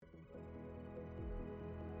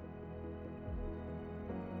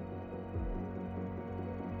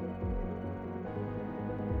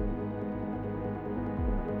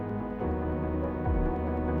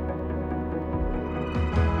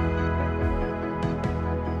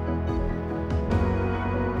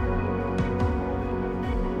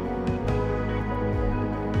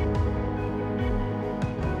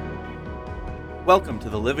Welcome to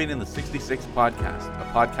the Living in the 66 podcast,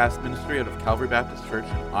 a podcast ministry out of Calvary Baptist Church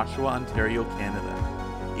in Oshawa, Ontario,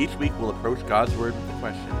 Canada. Each week we'll approach God's Word with the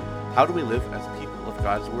question, how do we live as people of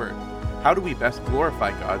God's Word? How do we best glorify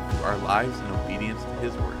God through our lives in obedience to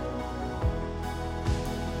His Word?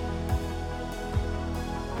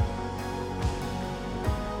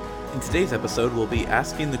 In today's episode, we'll be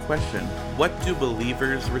asking the question, what do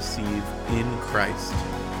believers receive in Christ?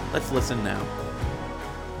 Let's listen now.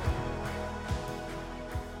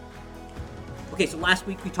 Okay, so last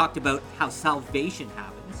week we talked about how salvation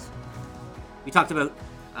happens. We talked about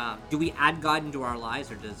do we add God into our lives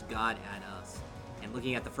or does God add us? And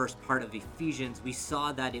looking at the first part of Ephesians, we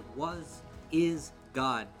saw that it is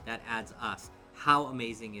God that adds us. How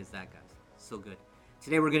amazing is that, guys? So good.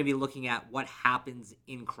 Today we're going to be looking at what happens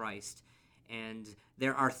in Christ. And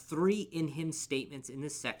there are 3 in Him statements in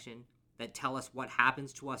this section that tell us what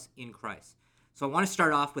happens to us in Christ. So I want to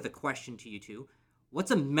start off with a question to you two. What's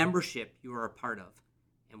a membership you are a part of,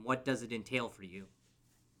 and what does it entail for you?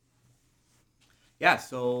 Yeah,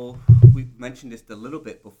 so we've mentioned this a little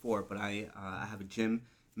bit before, but I have a gym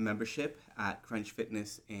membership at Crunch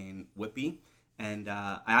Fitness in Whitby, and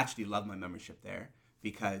I actually love my membership there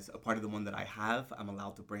because a part of the one that I have, I'm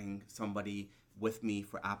allowed to bring somebody with me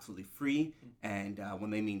for absolutely free, and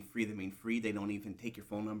when they mean free, they mean free. They don't even take your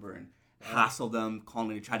phone number and hassle them,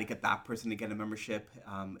 calling to try to get that person to get a membership.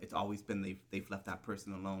 It's always been they've left that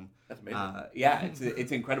person alone. That's amazing. Yeah,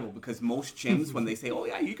 it's incredible because most gyms, when they say, oh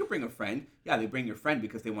yeah, you could bring a friend, yeah, they bring your friend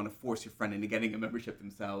because they want to force your friend into getting a membership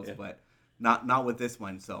themselves, but not with this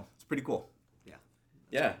one, so it's pretty cool.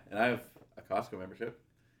 Yeah, and I have a Costco membership,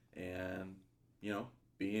 and,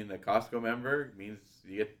 being a Costco member means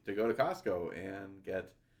you get to go to Costco and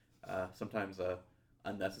get sometimes a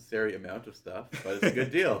unnecessary amount of stuff, but it's a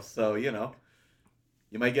good deal. So, you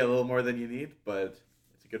might get a little more than you need, but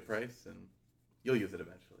it's a good price and you'll use it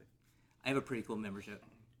eventually. I have a pretty cool membership.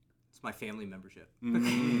 It's my family membership.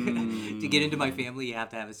 To get into my family, you have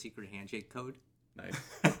to have a secret handshake code. Nice.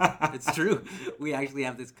 It's true. We actually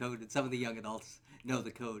have this code, and some of the young adults know the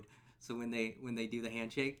code. So when they do the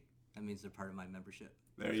handshake, that means they're part of my membership.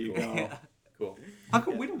 There you Cool. go. Yeah. Cool. How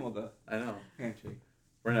come we don't know the I know. handshake?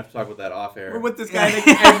 We're going to have to talk about that off air. We're with this guy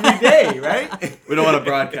every day, right? We don't want to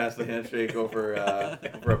broadcast the handshake over a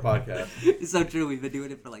podcast. It's so true. We've been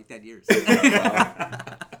doing it for like 10 years.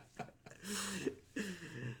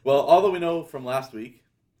 Well, although we know from last week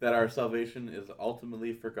that our salvation is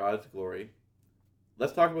ultimately for God's glory,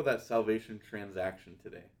 let's talk about that salvation transaction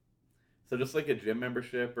today. So just like a gym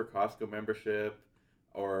membership or Costco membership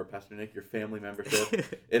or, Pastor Nick, your family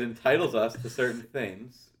membership, it entitles us to certain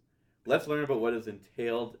things. Let's learn about what is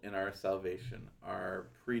entailed in our salvation, our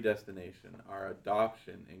predestination, our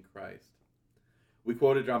adoption in Christ. We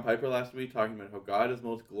quoted John Piper last week talking about how God is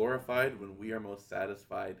most glorified when we are most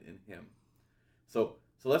satisfied in Him. So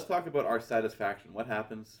let's talk about our satisfaction. What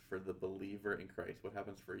happens for the believer in Christ? What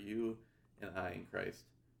happens for you and I in Christ?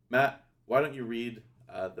 Matt, why don't you read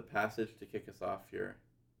the passage to kick us off here?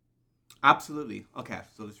 Absolutely. Okay,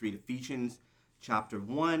 so let's read Ephesians chapter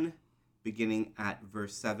 1, beginning at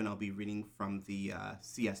verse 7. I'll be reading from the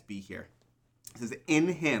CSB here. It says, in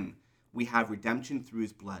Him we have redemption through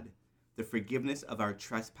His blood, the forgiveness of our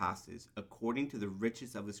trespasses, according to the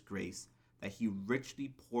riches of His grace, that He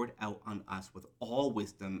richly poured out on us with all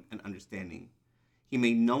wisdom and understanding. He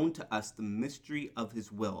made known to us the mystery of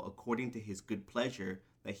His will, according to His good pleasure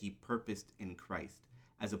that He purposed in Christ,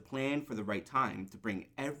 as a plan for the right time to bring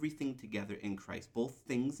everything together in Christ, both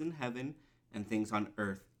things in heaven and things on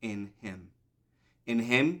earth in Him. In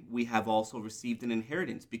Him we have also received an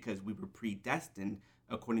inheritance because we were predestined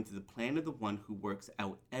according to the plan of the one who works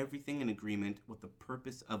out everything in agreement with the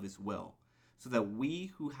purpose of His will, so that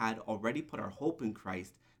we who had already put our hope in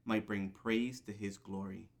Christ might bring praise to His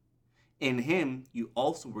glory. In Him you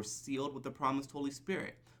also were sealed with the promised Holy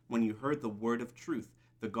Spirit when you heard the word of truth,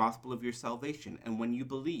 the gospel of your salvation, and when you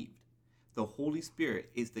believed. The Holy Spirit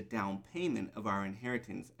is the down payment of our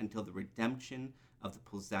inheritance until the redemption of the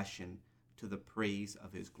possession to the praise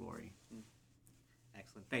of His glory.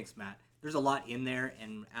 Excellent. Thanks, Matt. There's a lot in there,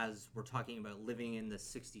 and as we're talking about living in the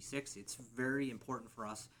 66, it's very important for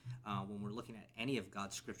us when we're looking at any of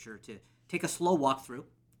God's scripture to take a slow walk through.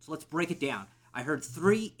 So let's break it down. I heard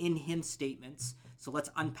 3 in Him statements, so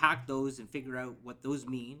let's unpack those and figure out what those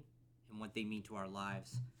mean and what they mean to our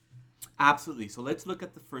lives. Absolutely. So let's look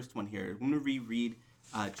at the first one here. I'm going to reread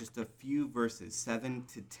just a few verses, 7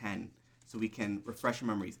 to 10, so we can refresh our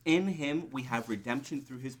memories. In Him we have redemption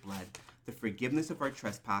through His blood, the forgiveness of our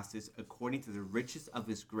trespasses, according to the riches of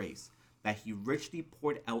His grace, that He richly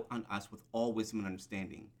poured out on us with all wisdom and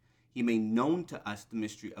understanding. he made known to us the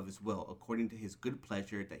mystery of his will, according to his good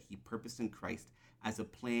pleasure that he purposed in Christ as a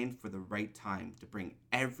plan for the right time to bring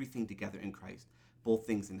everything together in Christ, both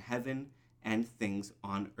things in heaven and things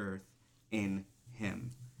on earth in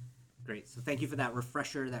him. Great. So thank you for that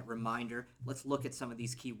refresher, that reminder. Let's look at some of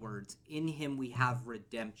these key words. In him we have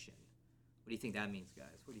redemption. What do you think that means, guys?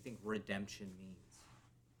 What do you think redemption means?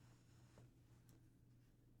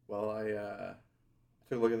 Well, I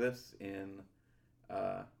took a look at this in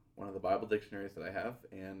one of the Bible dictionaries that I have,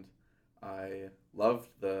 and I loved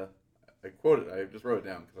I just wrote it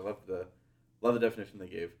down because I love the definition they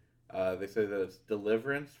gave. They say that it's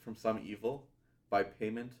deliverance from some evil by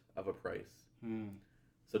payment of a price.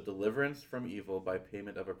 So deliverance from evil by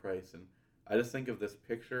payment of a price. And I just think of this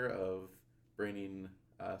picture of bringing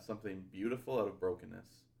something beautiful out of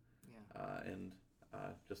brokenness. Yeah. And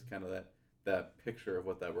just kind of that picture of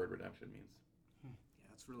what that word redemption means. Yeah,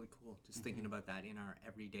 that's really cool. Just thinking about that in our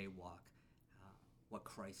everyday walk, what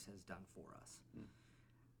Christ has done for us.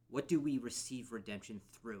 What do we receive redemption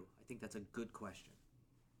through? I think that's a good question.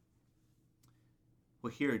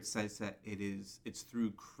 Well, here it says that it's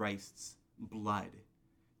through Christ's blood.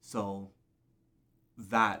 So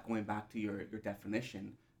that, going back to your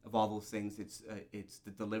definition of all those things, it's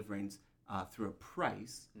the deliverance through a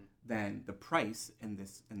price. Then the price in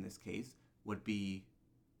this case would be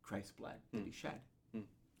Christ's blood that he shed. Yeah,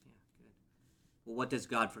 good. Well, what does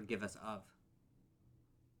God forgive us of?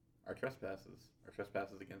 Our trespasses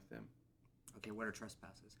against him. Okay, what are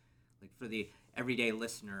trespasses? Like for the everyday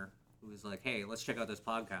listener who's like, hey, let's check out this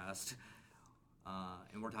podcast,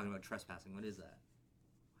 and we're talking about trespassing. What is that?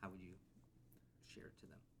 How would you share it to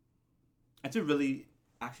them? That's a really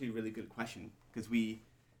good question, because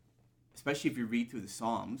especially if you read through the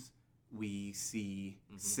Psalms, we see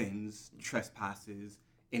sins, trespasses,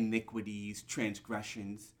 iniquities,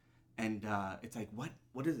 transgressions, and it's like,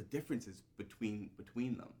 what are the differences between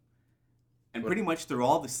them? And pretty much they're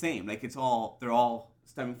all the same. Like they're all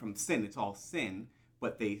stemming from sin. It's all sin,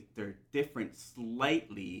 but they're different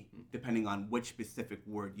slightly depending on which specific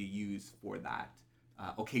word you use for that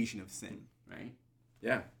occasion of sin, right?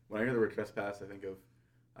 Yeah. When I hear the word trespass, I think of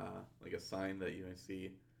like a sign that you might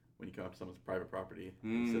see when you come up to someone's private property.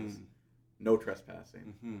 It says, no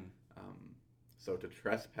trespassing. So to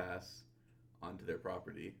trespass onto their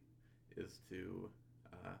property is to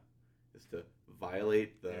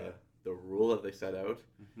violate the rule that they set out.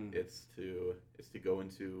 It's to go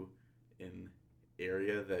into an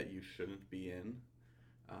area that you shouldn't be in.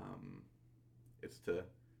 It's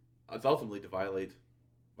ultimately to violate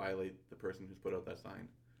the person who's put out that sign.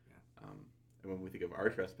 Yeah. And when we think of our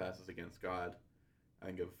trespasses against God, I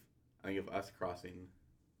think of us crossing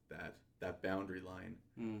that boundary line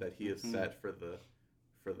that he has set for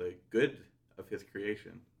the good of his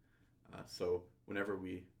creation. So whenever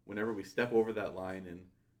we step over that line and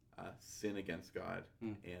sin against God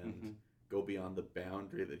and go beyond the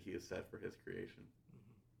boundary that he has set for his creation.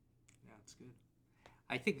 Yeah, that's good.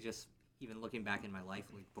 I think just even looking back in my life,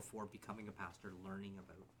 like before becoming a pastor, learning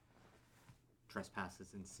about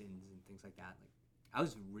trespasses and sins and things like that, like I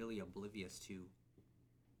was really oblivious to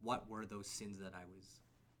what were those sins that I was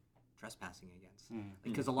trespassing against.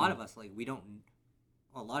 Because a lot of us, like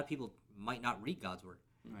a lot of people might not read God's word,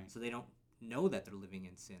 so they don't know that they're living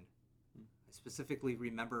in sin. I specifically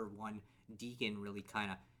remember one deacon really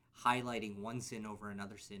kind of highlighting one sin over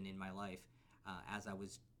another sin in my life as I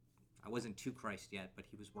wasn't to Christ yet, but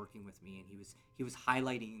he was working with me, and he was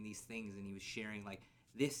highlighting these things, and he was sharing like,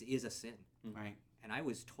 this is a sin, right? And I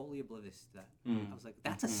was totally oblivious to that. I was like,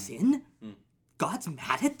 that's a sin? God's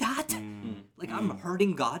mad at that? Like I'm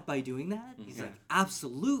hurting God by doing that? He's like,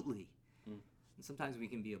 absolutely. And sometimes we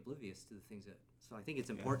can be oblivious to the things that. So I think it's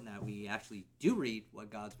important that we actually do read what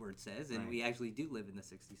God's word says, and we actually do live in the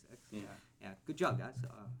 66. Yeah. Good job, guys.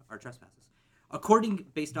 Our trespasses.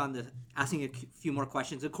 Based on the asking a few more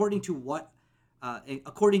questions, according to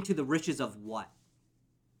the riches of what?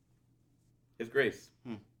 His grace.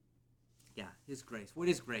 Yeah, his grace. What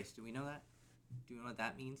is grace? Do we know that? Do you know what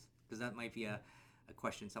that means? Because that might be a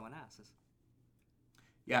question someone asks.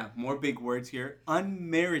 Yeah, more big words here.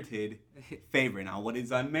 Unmerited favor. Now, what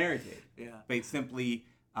is unmerited? Yeah. But simply,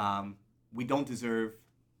 we don't deserve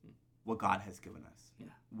what God has given us. Yeah.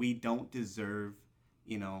 We don't deserve,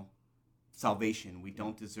 salvation. We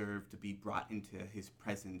don't deserve to be brought into his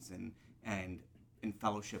presence and in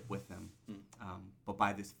fellowship with him. But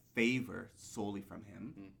by this favor solely from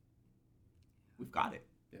him, we've got it.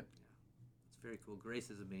 Yeah. It's very cool.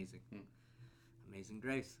 Grace is amazing. Amazing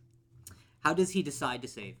grace. How does he decide to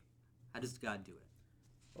save? How does God do it?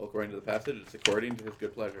 Well, according to the passage, it's according to his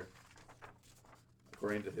good pleasure.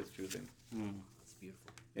 According to his choosing. That's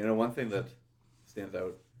beautiful. One thing that stands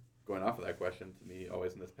out going off of that question to me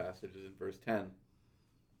always in this passage is in verse 10.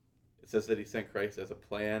 It says that he sent Christ as a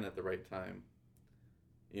plan at the right time.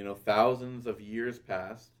 Thousands of years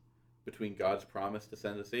passed between God's promise to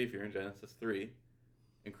send a Savior in Genesis 3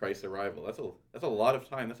 and Christ's arrival. That's a lot of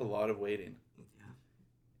time. That's a lot of waiting.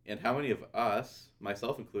 Yeah. And how many of us,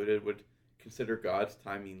 myself included, would consider God's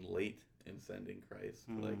timing late in sending Christ?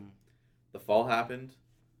 Like, the fall happened.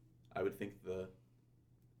 I would think the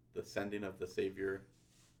sending of the Savior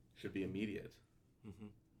should be immediate. Mm-hmm.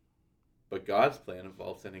 But God's plan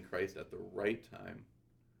involved sending Christ at the right time,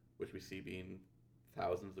 which we see being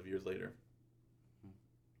thousands of years later.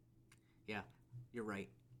 Yeah, you're right.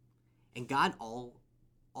 And God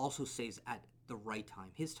also saves at the right time.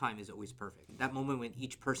 His time is always perfect. That moment when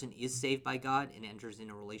each person is saved by God and enters in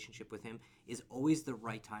a relationship with him is always the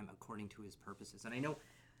right time according to his purposes. And I know,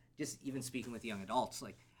 just even speaking with young adults,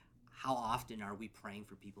 like, how often are we praying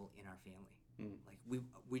for people in our family? Like,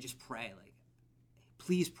 we just pray, like,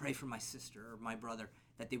 please pray for my sister or my brother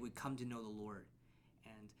that they would come to know the Lord.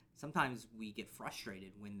 And sometimes we get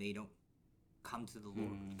frustrated when they don't come to the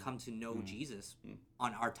Lord, come to know Jesus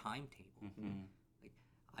on our timetable.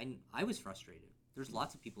 Like, I was frustrated. There's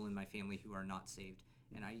lots of people in my family who are not saved,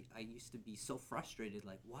 and I used to be so frustrated,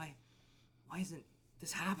 like, why isn't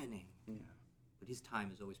this happening? Yeah. But his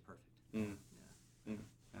time is always perfect. Yeah,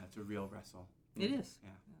 it's a real wrestle. It is. Yeah.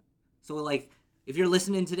 So, like, if you're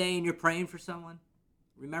listening today and you're praying for someone,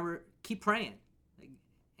 remember, keep praying,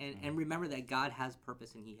 and remember that God has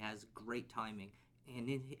purpose and he has great timing, and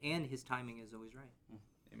his timing is always right.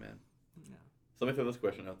 Amen. Yeah. So let me throw this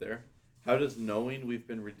question out there. How does knowing we've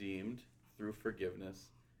been redeemed through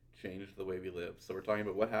forgiveness change the way we live? So we're talking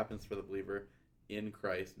about what happens for the believer in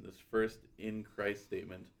Christ, and this first in Christ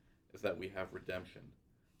statement is that we have redemption.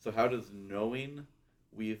 So how does knowing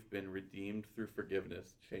we've been redeemed through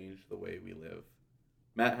forgiveness change the way we live?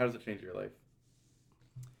 Matt, how does it change your life?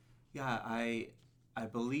 Yeah, I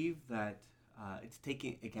believe that it's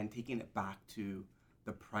taking it back to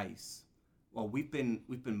the price. Well, we've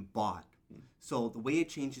been bought. So the way it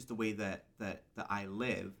changes the way that I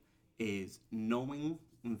live is knowing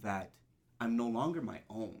that I'm no longer my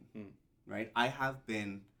own. Right? I have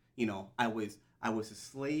been, I was a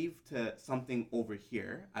slave to something over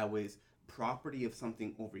here. I was property of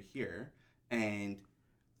something over here, and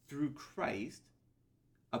through Christ,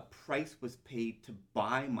 a price was paid to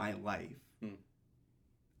buy my life.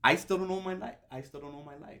 I still don't own my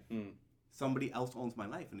life. Somebody else owns my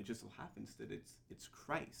life, and it just so happens that it's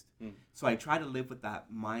Christ. So I try to live with that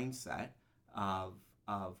mindset of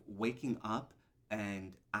waking up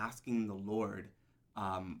and asking the Lord,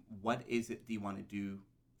 what is it that you want to do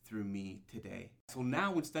through me today? So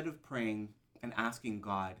now, instead of praying and asking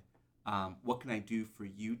God, what can I do for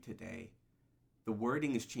you today? The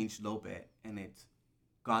wording has changed a little bit, and it's,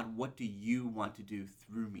 God, what do you want to do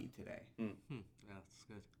through me today? Yeah, that's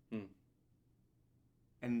good.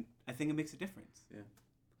 And I think it makes a difference. Yeah.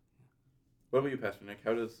 What about you, Pastor Nick?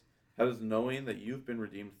 How does knowing that you've been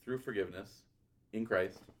redeemed through forgiveness in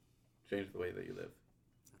Christ change the way that you live?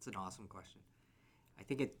 That's an awesome question. I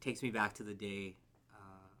think it takes me back to the day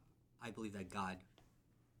I believe that God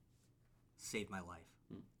saved my life.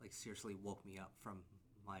 Like, seriously woke me up from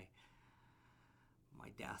my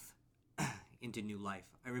death into new life.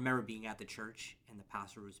 I remember being at the church, and the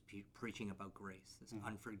pastor was preaching about grace, this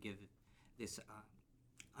this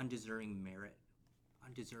undeserving merit,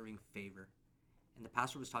 undeserving favor. And the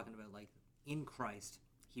pastor was talking about, like, in Christ,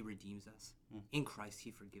 he redeems us. In Christ, he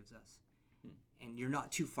forgives us. And you're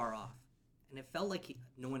not too far off. And it felt like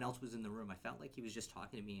no one else was in the room. I felt like he was just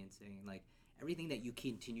talking to me and saying, like, everything that you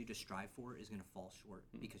continue to strive for is going to fall short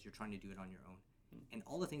because you're trying to do it on your own. And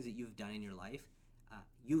all the things that you've done in your life,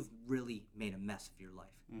 you've really made a mess of your life.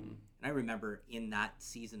 And I remember in that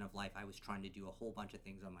season of life, I was trying to do a whole bunch of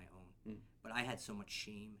things on my own. But I had so much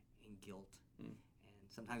shame and guilt. And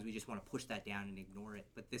sometimes we just want to push that down and ignore it.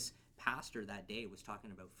 But this pastor that day was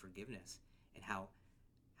talking about forgiveness and how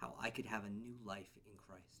I could have a new life in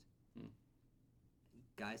Christ.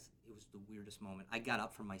 Guys, it was the weirdest moment. I got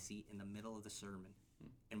up from my seat in the middle of the sermon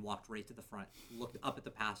and walked right to the front, looked up at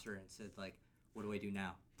the pastor and said, like, what do I do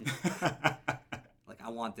now? Like, I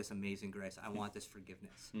want this amazing grace. I want this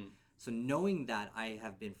forgiveness. So knowing that I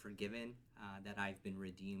have been forgiven, that I've been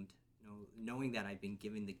redeemed, knowing that I've been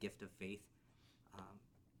given the gift of faith,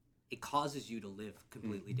 it causes you to live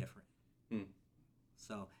completely different.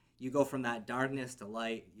 So you go from that darkness to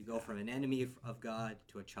light. You go from an enemy of God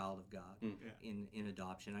to a child of God in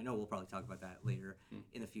adoption. I know we'll probably talk about that later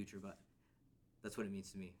in the future, but that's what it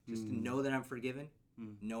means to me. Just to know that I'm forgiven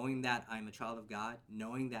knowing that I'm a child of God,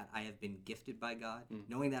 knowing that I have been gifted by God,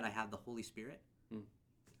 knowing that I have the Holy Spirit,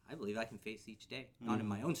 I believe I can face each day. Not in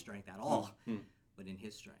my own strength at all, but in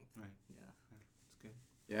His strength. Right. Yeah. That's good.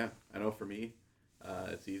 Yeah, I know for me,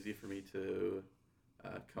 it's easy for me to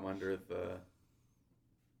come under the,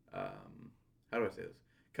 how do I say this?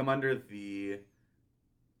 Come under the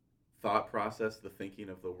thought process, the thinking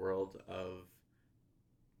of the world of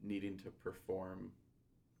needing to perform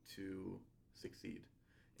to succeed,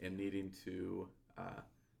 and needing to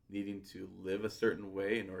live a certain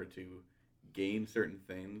way in order to gain certain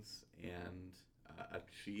things and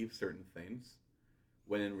achieve certain things.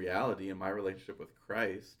 When in reality, in my relationship with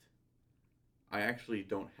Christ, I actually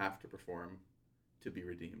don't have to perform to be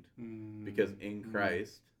redeemed, because in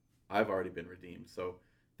Christ, I've already been redeemed. So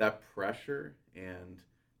that pressure and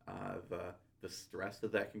the stress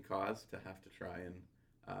that can cause to have to try and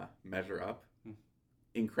measure up,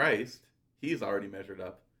 in Christ, He's already measured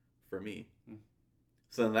up for me.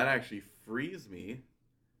 So then that actually frees me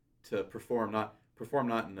to perform not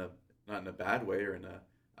in a bad way or in a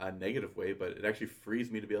negative way, but it actually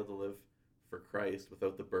frees me to be able to live for Christ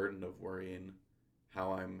without the burden of worrying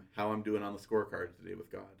how I'm doing on the scorecard today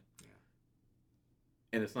with God. Yeah.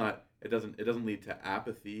 And it doesn't lead to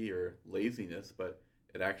apathy or laziness, but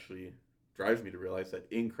it actually drives me to realize that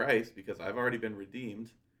in Christ, because I've already been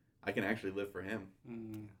redeemed, I can actually live for Him.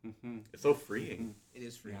 It's so freeing. It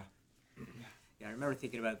is freeing. Yeah, I remember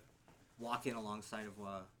thinking about walking alongside of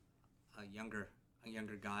a younger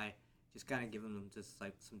guy, just kind of giving him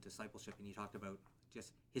some discipleship, and he talked about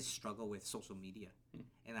just his struggle with social media,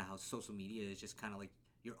 and how social media is just kind of like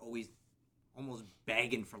you're always almost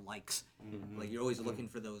begging for likes, like you're always looking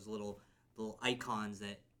for those little icons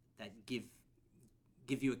that give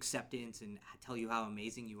you acceptance and tell you how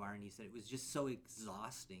amazing you are. And he said it was just so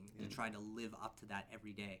exhausting to try to live up to that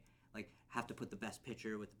every day, like have to put the best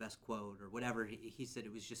picture with the best quote or whatever. He said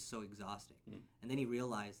it was just so exhausting. And then he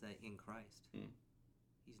realized that in Christ,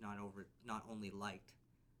 he's not only liked,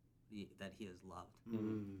 that he is loved,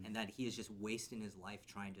 and that he is just wasting his life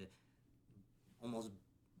trying to almost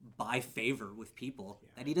buy favor with people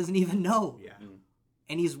that he doesn't even know.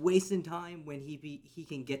 And he's wasting time when he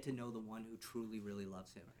can get to know the one who truly, really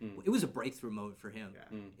loves him. It was a breakthrough moment for him.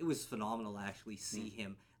 It was phenomenal to actually see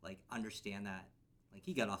him like understand that. Like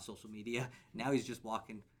he got off social media. Now he's just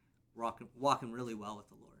walking really well with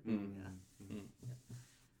the Lord.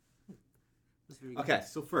 Okay,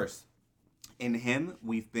 so first, in Him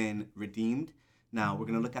we've been redeemed. Now we're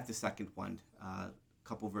going to look at the second one. A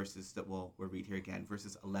couple verses that we'll read here again,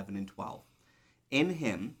 verses 11 and 12. In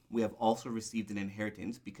Him we have also received an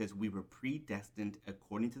inheritance, because we were predestined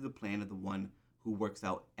according to the plan of the one who works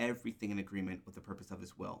out everything in agreement with the purpose of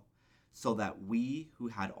His will, so that we who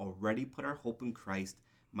had already put our hope in Christ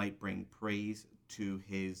might bring praise to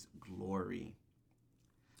His glory.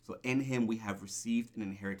 So in Him we have received an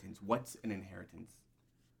inheritance. What's an inheritance?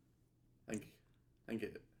 I think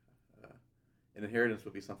an inheritance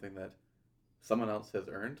would be something that someone else has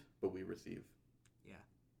earned, but we receive.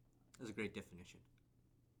 That's a great definition.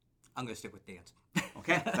 I'm going to stick with Dan's.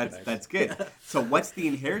 Okay, that's good. So what's the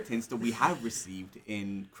inheritance that we have received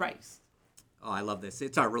in Christ? Oh, I love this.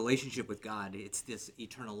 It's our relationship with God. It's this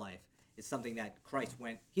eternal life. It's something that Christ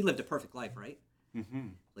He lived a perfect life, right?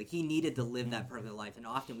 Like he needed to live that perfect life. And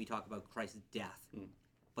often we talk about Christ's death,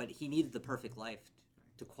 but he needed the perfect life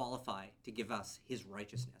to qualify to give us his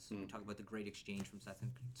righteousness. We talk about the great exchange from 2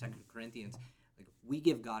 Corinthians. Like we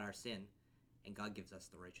give God our sin, and God gives us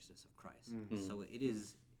the righteousness of Christ. So it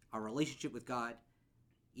is our relationship with God,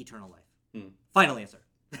 eternal life. Final answer.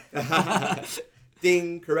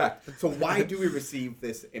 Ding, correct. So why do we receive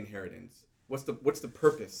this inheritance? What's the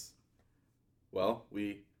purpose? Well,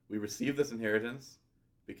 we receive this inheritance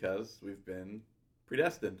because we've been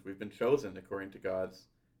predestined. We've been chosen according to God's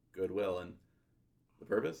good will. And the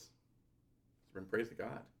purpose is to bring praise to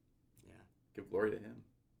God. Yeah. Give glory to Him.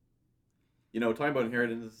 You know, talking about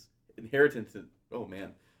inheritance.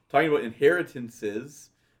 Talking about inheritances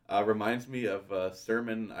reminds me of a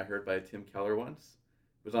sermon I heard by Tim Keller once.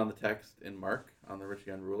 It was on the text in Mark on the rich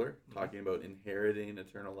young ruler, talking about inheriting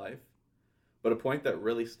eternal life. But a point that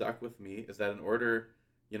really stuck with me is that in order,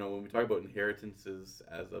 when we talk about inheritances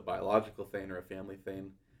as a biological thing or a family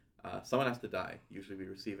thing, someone has to die. Usually we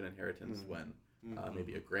receive an inheritance when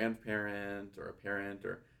maybe a grandparent or a parent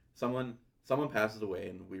or someone passes away,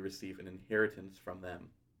 and we receive an inheritance from them.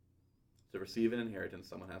 To receive an inheritance,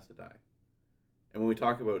 someone has to die. And when we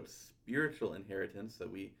talk about spiritual inheritance that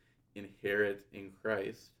we inherit in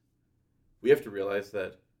Christ, we have to realize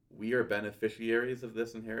that we are beneficiaries of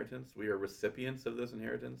this inheritance. We are recipients of this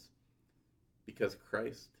inheritance because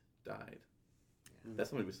Christ died. That's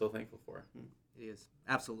something to be so thankful for. It is.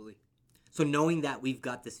 Absolutely. So knowing that we've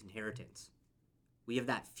got this inheritance, we have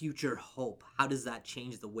that future hope, how does that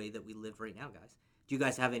change the way that we live right now, guys? Do you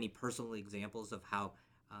guys have any personal examples of how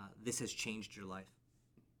this has changed your life?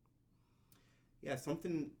 Yeah,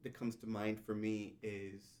 something that comes to mind for me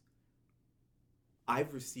is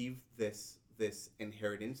I've received this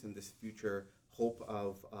inheritance and this future hope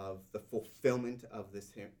of the fulfillment of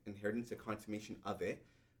this inheritance, the consummation of it,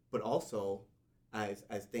 but also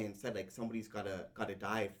as Dan said, like somebody's gotta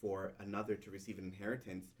die for another to receive an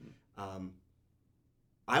inheritance.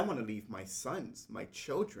 I want to leave my sons, my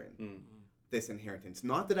children, this inheritance.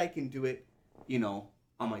 Not that I can do it,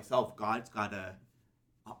 on myself. God's gotta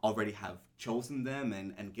already have chosen them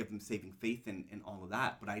and give them saving faith and all of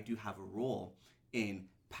that. But I do have a role in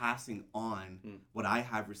passing on what I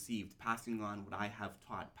have received, passing on what I have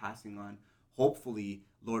taught, passing on, hopefully,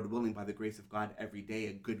 Lord willing, by the grace of God, every day,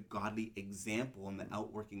 a good godly example in the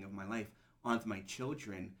outworking of my life onto my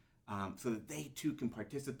children, so that they too can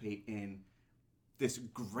participate in this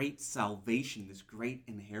great salvation, this great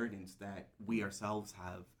inheritance that we ourselves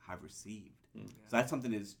have received. So that's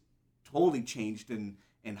something that's totally changed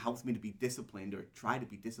and helps me to be disciplined or try to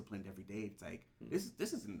be disciplined every day. It's like, this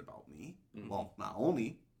isn't about me. Well, not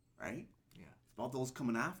only, right? Yeah. It's about those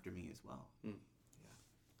coming after me as well. Yeah.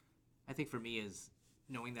 I think for me is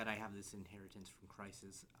knowing that I have this inheritance from Christ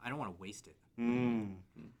is I don't want to waste it.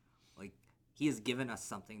 Like he has given us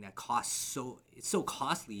something that it's so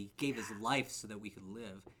costly. He gave his life so that we could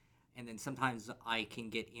live. And then sometimes I can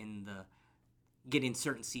get in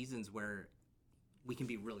certain seasons where we can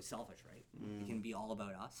be really selfish, right? It can be all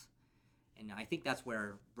about us. And I think that's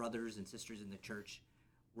where brothers and sisters in the church,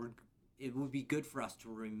 it would be good for us to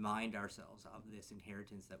remind ourselves of this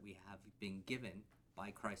inheritance that we have been given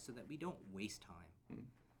by Christ so that we don't waste time.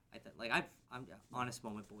 I'm honest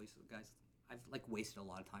moment, boys, guys, I've wasted a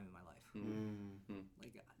lot of time in my life.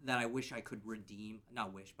 That I wish I could redeem,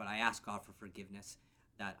 not wish, but I ask God for forgiveness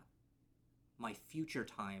that my future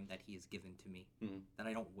time that he has given to me, that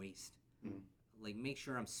I don't waste. Make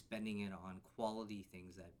sure I'm spending it on quality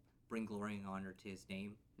things that bring glory and honor to his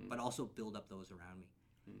name, but also build up those around me.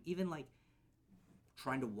 Even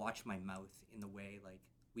trying to watch my mouth in the way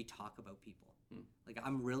we talk about people.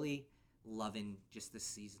 I'm really loving just this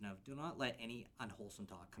season of do not let any unwholesome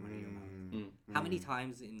talk come out of your mouth. How many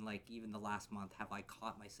times in even the last month have I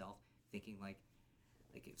caught myself thinking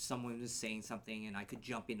if someone was saying something and I could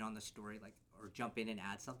jump in on the story or jump in and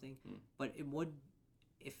add something, but it would,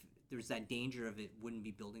 if there's that danger of it wouldn't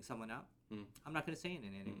be building someone up, I'm not going to say it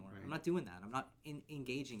anymore. Right. I'm not doing that. I'm not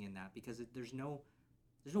engaging in that because there's no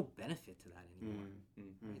benefit to that anymore.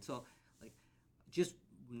 And so just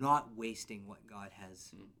not wasting what God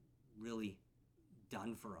has really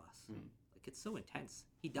done for us. It's so intense.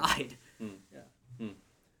 He died.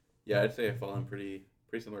 Yeah, I'd say I fall in pretty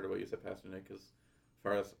similar to what you said, Pastor Nick, because as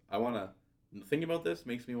far as I want to, thinking about this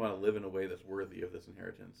makes me want to live in a way that's worthy of this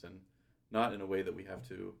inheritance and not in a way that we have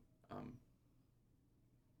to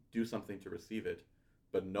do something to receive it,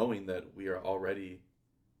 but knowing that we are already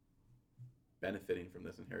benefiting from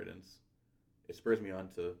this inheritance, it spurs me on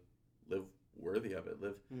to live worthy of it,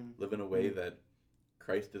 live in a way that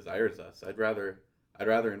Christ desires us. I'd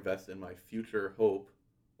rather invest in my future hope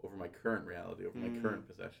over my current reality, over my current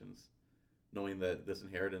possessions, knowing that this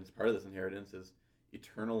inheritance, part of this inheritance is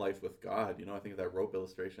eternal life with God. I think of that rope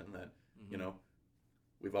illustration that,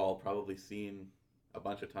 we've all probably seen a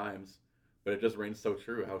bunch of times, but it just rings so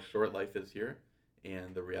true how short life is here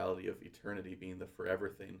and the reality of eternity being the forever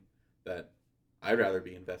thing, that I'd rather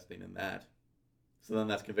be investing in that. So then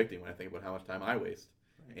that's convicting when I think about how much time I waste.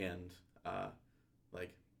 Right. And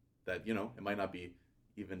that, it might not be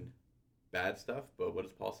even bad stuff, but what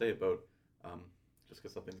does Paul say about just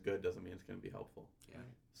because something's good doesn't mean it's going to be helpful. Yeah.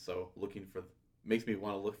 So makes me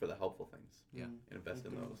want to look for the helpful things. Yeah. And invest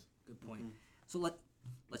in those. Good point. So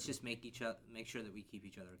let's just make sure that we keep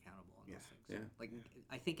each other accountable on those things. Yeah.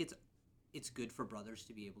 I think it's good for brothers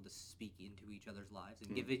to be able to speak into each other's lives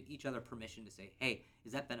and give each other permission to say, hey,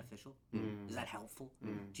 is that beneficial? Is that helpful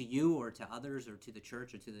to you or to others or to the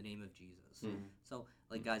church or to the name of Jesus? So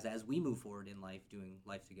guys, as we move forward in life, doing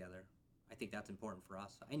life together, I think that's important for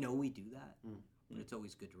us. I know we do that, but it's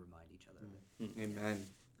always good to remind each other of it. Amen.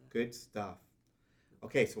 Good stuff.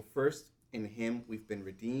 Okay, so first, in him we've been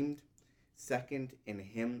redeemed. Second, in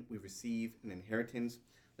him we receive an inheritance.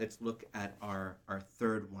 Let's look at our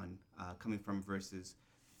third one, coming from verses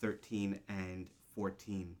 13 and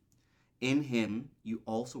 14. In him you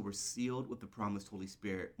also were sealed with the promised Holy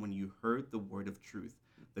Spirit when you heard the word of truth,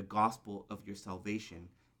 the gospel of your salvation,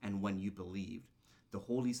 and when you believed. The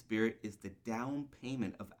Holy Spirit is the down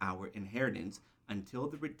payment of our inheritance until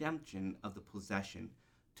the redemption of the possession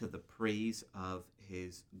to the praise of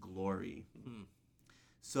his glory.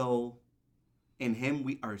 So in him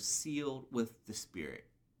we are sealed with the Spirit.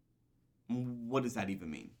 What does that even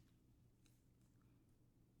mean?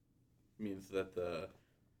 It means that the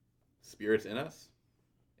Spirit's in us,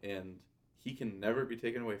 and he can never be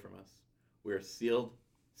taken away from us. We are sealed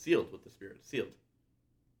with the Spirit. Sealed.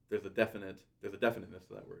 There's a definiteness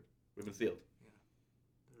to that word. We've been sealed.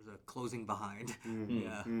 There's a closing behind.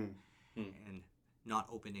 Yeah. And not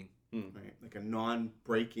opening. Right, like a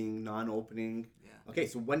non-breaking, non-opening. Yeah. Okay,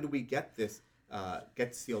 so when do we get this?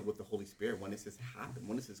 Get sealed with the Holy Spirit? When does this happen?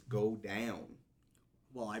 When does this go down?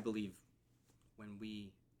 Well, I believe when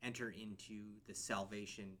we enter into the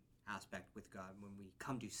salvation aspect with God, when we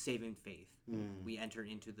come to saving faith, we enter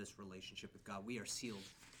into this relationship with God. We are sealed.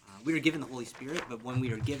 We are given the Holy Spirit, but when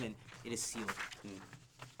we are given, it is sealed. As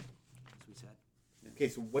we said. Okay,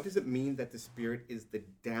 so what does it mean that the Spirit is the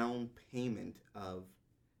down payment of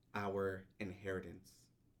our inheritance?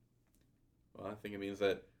 Well, I think it means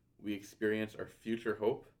that we experience our future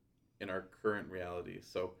hope in our current reality.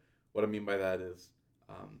 So what I mean by that is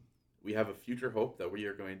we have a future hope that we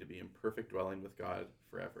are going to be in perfect dwelling with God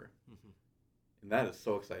forever. And that is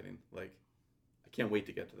so exciting. Like, I can't wait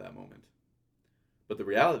to get to that moment. But the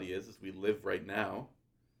reality is we live right now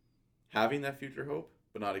having that future hope,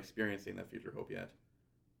 but not experiencing that future hope yet.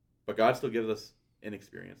 But God still gives us an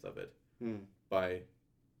experience of it by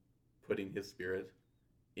putting his Spirit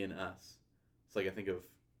in us. It's like I think of,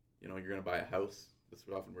 you're going to buy a house. This is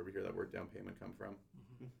often where we hear that word down payment come from.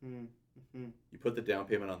 You put the down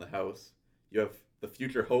payment on the house. You have the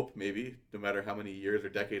future hope, maybe, no matter how many years or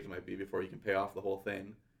decades it might be before you can pay off the whole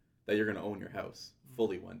thing, that you're going to own your house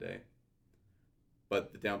fully one day.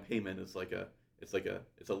 But the down payment is it's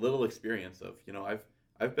a little experience of,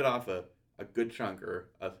 I've bit off a good chunk or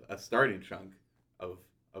a starting chunk of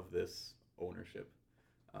this ownership.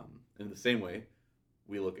 In the same way,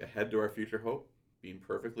 we look ahead to our future hope, being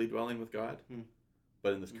perfectly dwelling with God.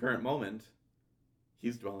 But in this current moment,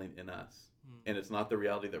 he's dwelling in us. And it's not the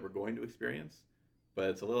reality that we're going to experience, but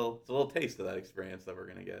it's a little taste of that experience that we're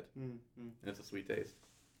going to get. And it's a sweet taste.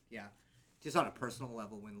 Yeah. Just on a personal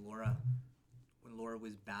level, when Laura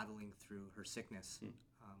was battling through her sickness,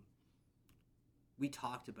 we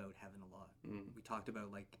talked about heaven a lot. We talked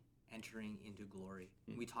about like entering into glory.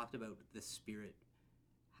 We talked about the Spirit,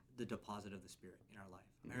 the deposit of the Spirit in our life.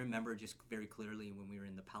 I remember just very clearly when we were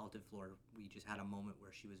in the palliative floor, we just had a moment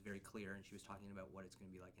where she was very clear and she was talking about what it's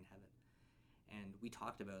going to be like in heaven. And we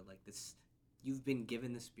talked about like this, you've been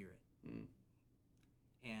given the Spirit.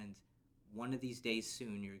 And one of these days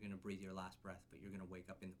soon, you're going to breathe your last breath, but you're going to wake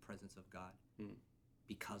up in the presence of God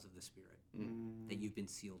because of the Spirit that you've been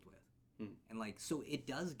sealed with. And like, so it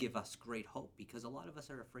does give us great hope because a lot of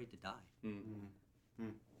us are afraid to die.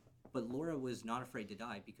 But Laura was not afraid to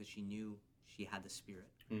die because she knew she had the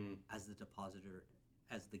Spirit as the depositor,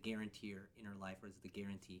 as the guarantor in her life, or as the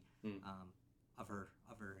guarantee of her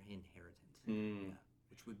inheritance. Yeah.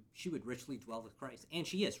 Which she would richly dwell with Christ, and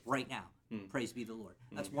she is right now. Praise be the Lord.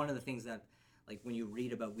 That's one of the things that, like, when you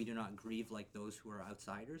read about we do not grieve like those who are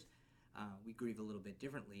outsiders, we grieve a little bit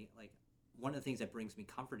differently. Like, one of the things that brings me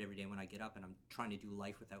comfort every day when I get up and I'm trying to do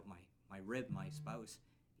life without my rib, my spouse,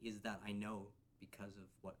 is that I know because of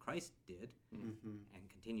what Christ did and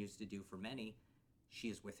continues to do for many, she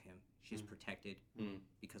is with him. She is protected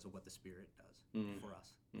because of what the Spirit does for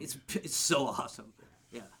us. It's so awesome.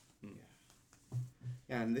 Yeah.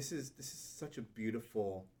 Yeah, and this is such a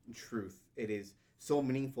beautiful truth. It is so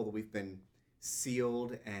meaningful that we've been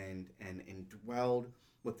sealed and indwelled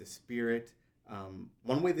with the Spirit.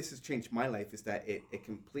 One way this has changed my life is that it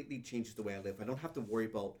completely changes the way I live. I don't have to worry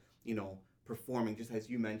about, performing, just as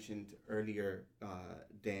you mentioned earlier,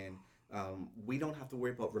 Dan. We don't have to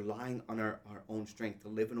worry about relying on our own strength to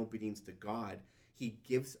live in obedience to God. He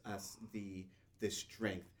gives us the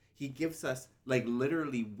strength. He gives us, like,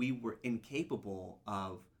 literally, we were incapable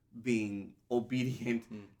of being obedient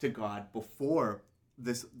to God before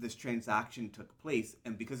this transaction took place,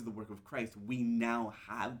 and because of the work of Christ, we now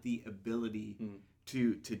have the ability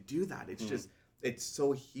to do that. It's just, it's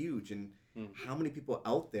so huge. And how many people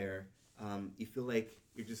out there, you feel like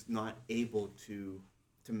you're just not able to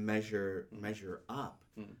measure up?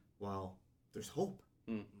 Well, there's hope.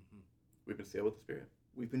 We've been sealed with the Spirit.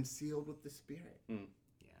 We've been sealed with the Spirit. Yeah,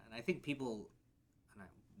 and I think people,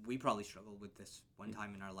 we probably struggle with this one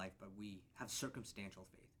time in our life, but we have circumstantial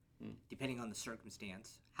faith. Depending on the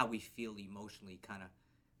circumstance, how we feel emotionally, kind of,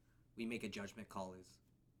 we make a judgment call.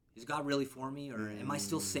 Is God really for me, or am I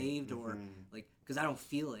still saved, or like, because I don't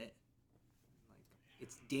feel it.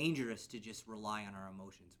 it's dangerous to just rely on our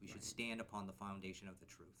emotions. We should stand upon the foundation of the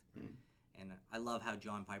truth. And I love how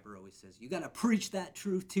John Piper always says, you got to preach that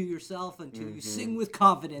truth to yourself until you sing with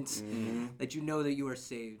confidence that you know that you are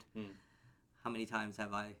saved. How many times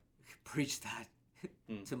have I preached that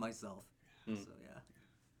to myself? So,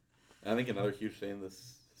 yeah. I think another huge thing,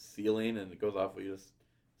 this sealing, and it goes off what you just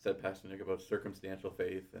said, Pastor Nick, about circumstantial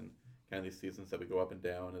faith and kind of these seasons that we go up and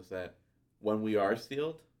down, is that when we are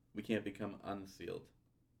sealed, we can't become unsealed.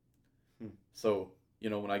 So,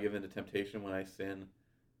 when I give into temptation, when I sin,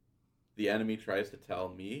 the enemy tries to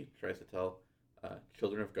tell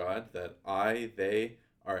children of God that they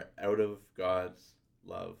are out of God's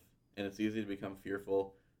love. And it's easy to become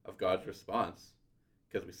fearful of God's response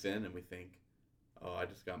because we sin and we think, oh, I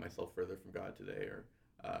just got myself further from God today, or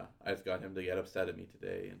I just got him to get upset at me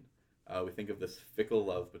today. And we think of this fickle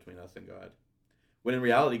love between us and God. When in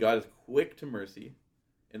reality, God is quick to mercy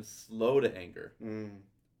and slow to anger.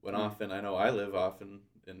 When often, I know I live often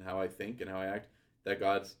in how I think and how I act, that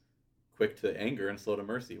God's quick to anger and slow to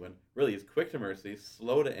mercy, when really he's quick to mercy,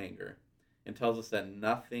 slow to anger, and tells us that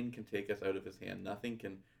nothing can take us out of his hand. Nothing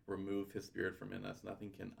can remove his spirit from in us.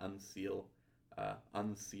 Nothing can unseal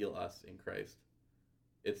us in Christ.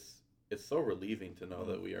 It's so relieving to know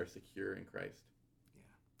that we are secure in Christ.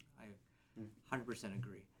 Yeah, I 100%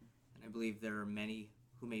 agree. And I believe there are many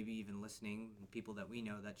who may be even listening, and people that we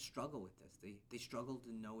know that struggle with this. They struggle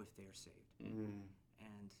to know if they are saved.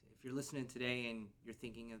 And if you're listening today and you're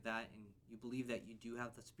thinking of that and you believe that you do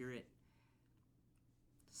have the Spirit,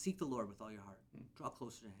 seek the Lord with all your heart. Draw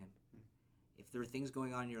closer to him. If there are things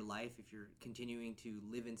going on in your life, if you're continuing to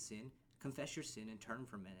live in sin, confess your sin and turn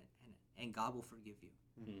from it, and God will forgive you.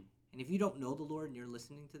 And if you don't know the Lord and you're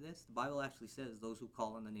listening to this, the Bible actually says those who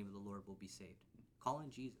call on the name of the Lord will be saved. Call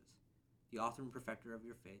on Jesus, the author and perfecter of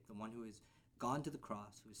your faith, the one who has gone to the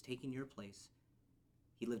cross, who has taken your place.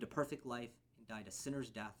 He lived a perfect life and died a sinner's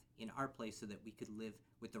death in our place so that we could live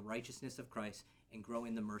with the righteousness of Christ and grow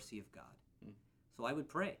in the mercy of God. So I would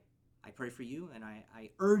pray. I pray for you, and I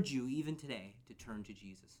urge you even today to turn to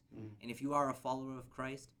Jesus. And if you are a follower of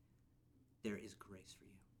Christ, there is grace for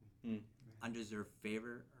you. Undeserved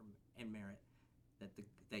favor and merit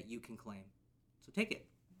that you can claim. So take it.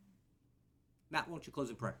 Matt, won't you close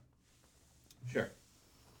in prayer? Sure.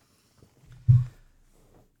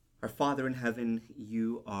 Our Father in heaven,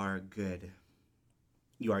 you are good.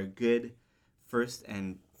 You are good first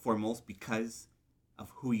and foremost because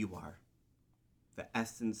of who you are. The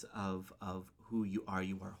essence of who you are.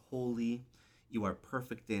 You are holy. You are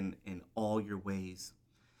perfect in all your ways.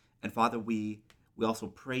 And Father, we also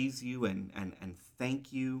praise you and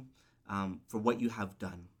thank you for what you have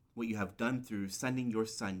done. What you have done through sending your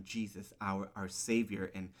Son, Jesus, our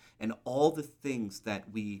Savior, and all the things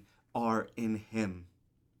that we are in him.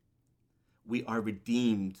 We are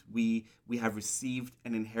redeemed. We have received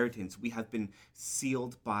an inheritance. We have been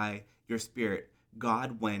sealed by your Spirit.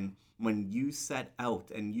 God, when you set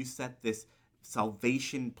out and you set this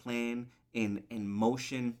salvation plan in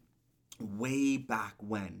motion way back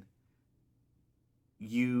when,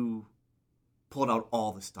 you pulled out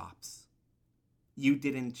all the stops. You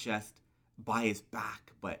didn't just buy us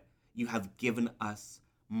back, but you have given us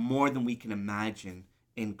more than we can imagine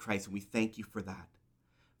in Christ. We thank you for that.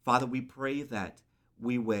 Father, we pray that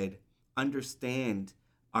we would understand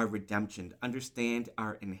our redemption, understand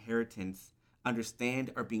our inheritance,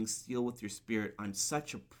 understand our being sealed with your Spirit on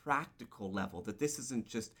such a practical level, that this isn't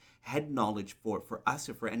just head knowledge for us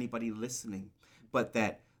or for anybody listening, but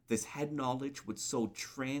that this head knowledge would so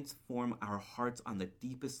transform our hearts on the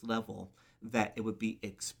deepest level that it would be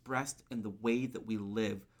expressed in the way that we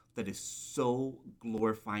live that is so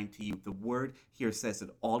glorifying to you. The word here says that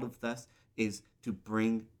all of this is to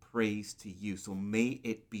bring praise to you. So may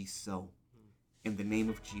it be so. In the name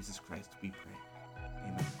of Jesus Christ, we pray.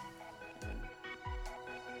 Amen.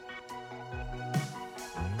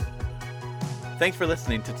 Thanks for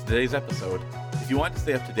listening to today's episode. If you want to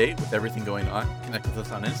stay up to date with everything going on, connect with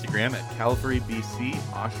us on Instagram at Calvary BC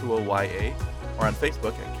Oshawa YA or on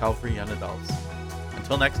Facebook at Calvary Young Adults.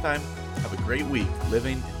 Until next time, have a great week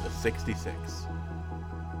living in the 66.